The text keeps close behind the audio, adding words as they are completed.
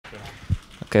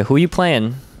Okay, who are you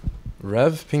playing?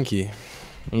 Rev Pinky.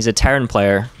 He's a Terran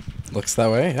player. Looks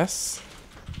that way, yes.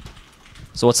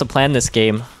 So what's the plan this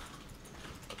game?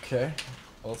 Okay.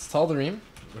 Well, it's Tal'Darim,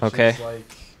 which Okay. is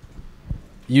like...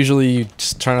 Usually you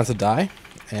just try not to die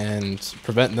and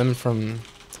prevent them from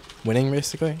winning,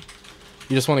 basically.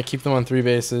 You just want to keep them on 3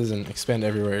 bases and expand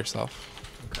everywhere yourself.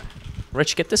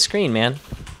 Rich, get the screen, man.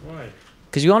 Why?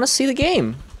 Because you want to see the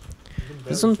game.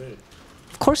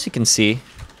 Of course you can see.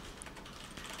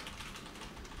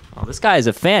 Oh, this guy is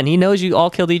a fan. He knows you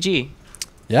all killed EG.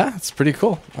 Yeah, it's pretty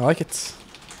cool. I like it.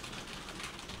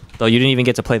 Though you didn't even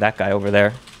get to play that guy over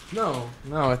there. No,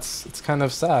 it's kind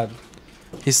of sad.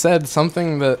 He said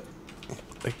something that,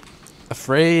 like,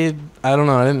 afraid. I don't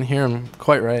know. I didn't hear him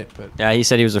quite right, but Yeah, he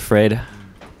said he was afraid.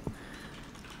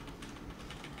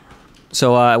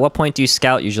 So at what point do you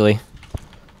scout usually?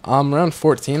 I'm around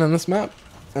 14 on this map,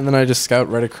 and then I just scout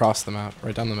right across the map,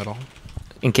 right down the middle.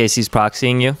 In case he's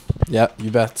proxying you? Yeah,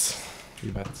 you bet.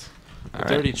 You bet. All A right.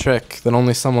 dirty trick that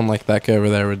only someone like that guy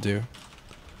over there would do.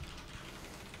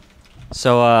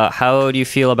 So how do you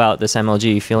feel about this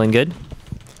MLG? You feeling good?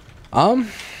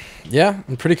 Yeah,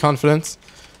 I'm pretty confident.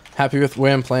 Happy with the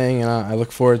way I'm playing, and I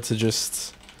look forward to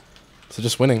just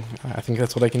winning. I think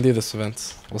that's what I can do this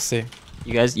event. We'll see.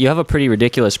 You have a pretty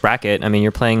ridiculous bracket. I mean,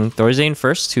 you're playing Thorzane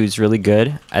first, who's really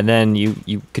good, and then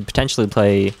you could potentially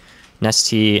play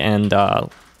Nesty and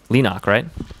Lenok, right?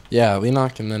 Yeah,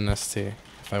 Lenok and then ST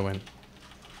if I win.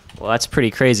 Well, that's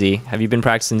pretty crazy. Have you been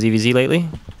practicing ZVZ lately?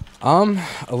 A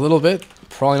little bit.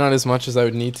 Probably not as much as I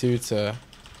would need to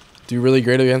do really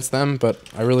great against them, but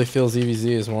I really feel ZVZ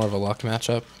is more of a luck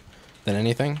matchup than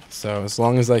anything. So as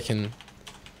long as I can,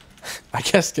 I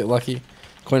guess, get lucky,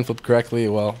 coin flip correctly,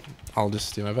 well, I'll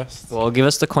just do my best. Well, give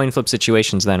us the coin flip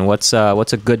situations then. What's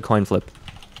a good coin flip?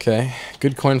 Okay,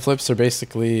 good coin flips are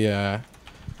basically, I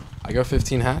go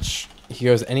 15 hatch, he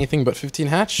goes anything but 15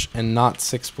 hatch and not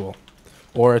 6 pool,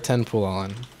 or a 10 pool all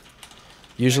in.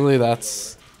 Usually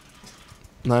that's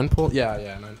 9 pool?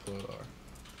 Yeah, 9 pool or lower.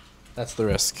 That's the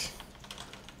risk.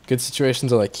 Good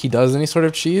situations are like he does any sort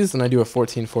of cheese and I do a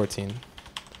 14-14.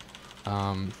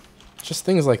 Just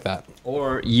things like that.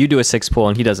 Or you do a 6 pull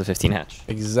and he does a 15 hatch.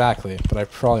 Exactly, but I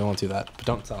probably won't do that. But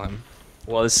don't tell him.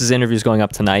 Well, this is interviews going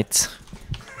up tonight.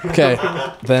 Okay,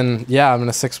 then yeah, I'm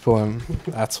gonna 6 pull him.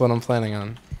 That's what I'm planning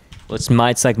on. Well, it's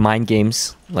like mind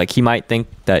games. Like he might think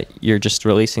that you're just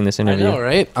releasing this I interview. know,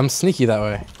 right? I'm sneaky that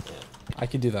way. I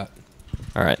could do that.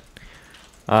 All right.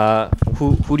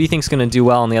 Who do you think's gonna do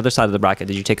well on the other side of the bracket?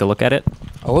 Did you take a look at it?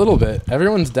 A little bit.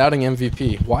 Everyone's doubting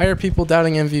MVP. Why are people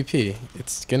doubting MVP?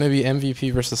 It's gonna be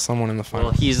MVP versus someone in the Well,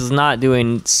 finals. he's not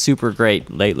doing super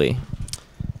great lately.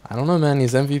 I don't know, man.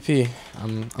 He's MVP.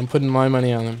 I'm putting my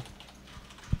money on him.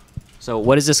 So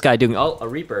what is this guy doing? Oh, a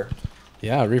Reaper.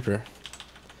 Yeah, Reaper.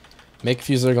 Make a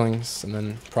few Zerglings and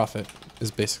then profit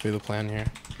is basically the plan here.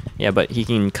 Yeah, but he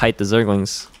can kite the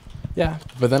Zerglings. Yeah,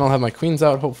 but then I'll have my queens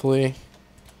out hopefully,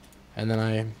 and then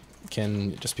I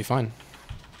can just be fine.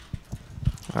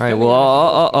 All right.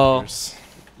 Well, oh.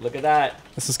 Look at that.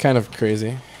 This is kind of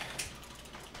crazy.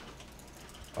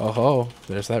 Oh ho,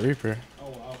 there's that Reaper.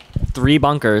 3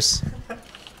 bunkers.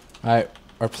 Alright,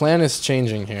 our plan is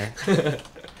changing here.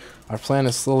 Our plan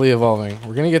is slowly evolving.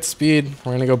 We're gonna get speed.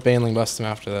 We're gonna go Baneling bust him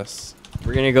after this.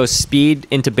 We're gonna go speed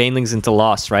into Banelings into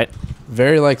Lost, right?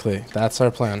 Very likely. That's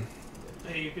our plan.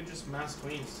 Hey, you could just mass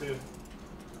queens too.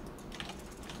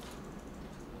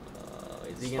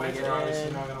 Is he Spikes are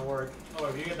obviously not gonna work. Oh,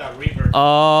 if you get that Reaper.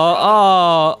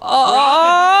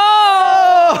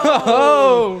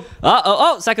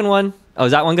 Oh, second one. Oh,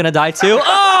 is that one gonna die too?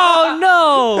 Oh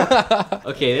no!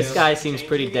 Okay, this guy seems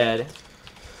pretty dead.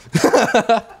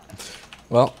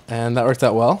 Well, and that worked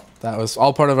out well. That was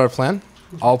all part of our plan.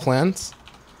 All plans.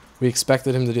 We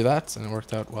expected him to do that, and it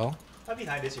worked out well. How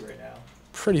behind is he right now?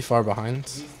 Pretty far behind.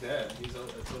 He's dead. It's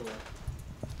over.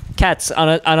 Cats, on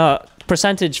a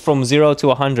percentage from 0 to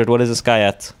 100, what is this guy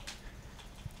at?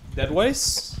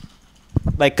 Deadways?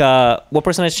 Like, what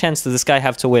percentage chance does this guy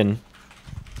have to win?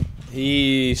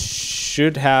 He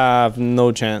should have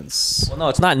no chance. Well, no,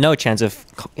 it's not no chance.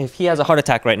 If he has a heart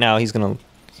attack right now, he's gonna...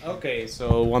 Okay,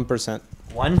 so 1%.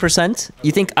 1%?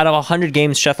 You think out of 100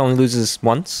 games, Sheth only loses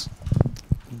once?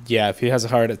 Yeah, if he has a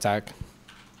heart attack.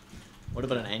 What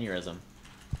about an aneurysm?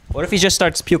 What if he just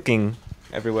starts puking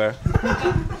everywhere?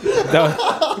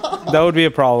 That would be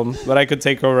a problem, but I could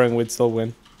take over and we'd still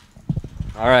win.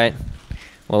 All right.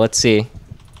 Well, let's see.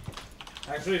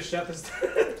 Actually, Sheth is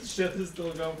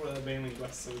still going for the Baneling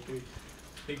bust, so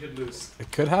he could lose.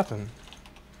 It could happen.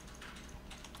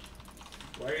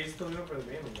 Why are you still going for the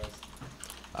Baneling bust?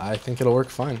 I think it'll work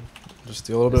fine. Just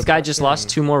do a little bit. This of guy just pressure lost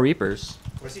and- 2 more Reapers.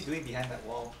 What's he doing behind that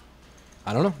wall?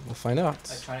 I don't know. We'll find out.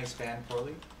 Like trying to expand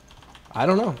poorly? I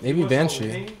don't know. If he Maybe was Banshee.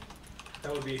 all-in,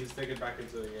 that would be his ticket back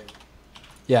into the game.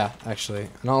 Yeah, actually,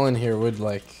 an all in here would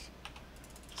like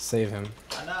save him.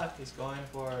 Enough. He's going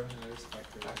for his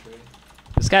factory.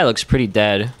 This guy looks pretty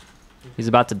dead. He's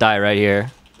about to die right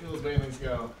here. He was banelings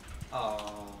go.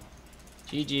 Oh.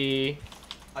 GG.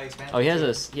 Oh, he expanded. Oh, he has a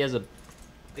He's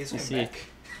let's swinging see. back.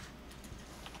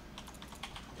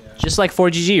 Yeah. just like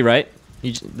 4GG, right?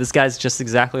 This guy's just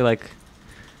exactly like.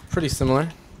 Pretty similar.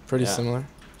 Pretty Yeah. similar.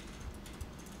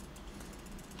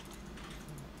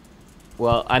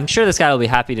 Well, I'm sure this guy will be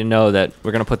happy to know that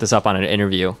we're gonna put this up on an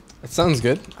interview. It sounds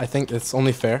good. I think it's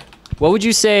only fair. What would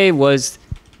you say was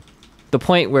the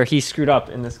point where he screwed up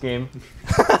in this game?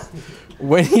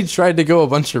 When he tried to go a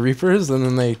bunch of Reapers and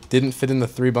then they didn't fit in the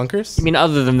 3 bunkers. I mean,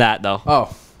 other than that, though.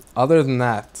 Oh, other than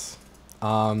that,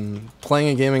 playing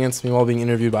a game against me while being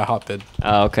interviewed by Hotbid.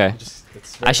 Oh, okay.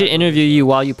 It's I should interview you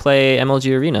while you play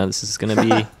MLG Arena. This is gonna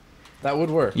be. That would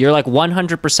work. You're like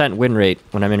 100% win rate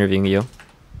when I'm interviewing you.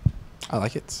 I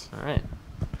like it. All right.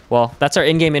 Well, that's our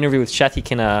in-game interview with Sheth. He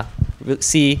can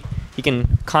see. He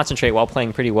can concentrate while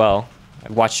playing pretty well.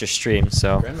 I watched your stream,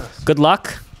 so Grandmaster. good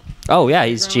luck. Oh yeah,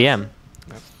 he's GM.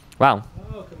 Wow.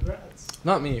 Oh, congrats.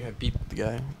 Not me. I beat the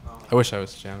guy. Oh. I wish I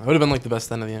was GM. I would have been like the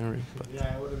best end of the interview. But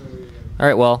Yeah, it would have been really good. All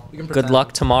right. Well, We can good pretend.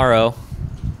 luck tomorrow.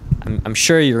 I'm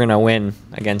sure you're gonna win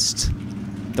against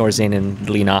Thorzane and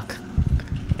Leenock.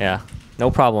 Yeah. No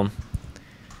problem.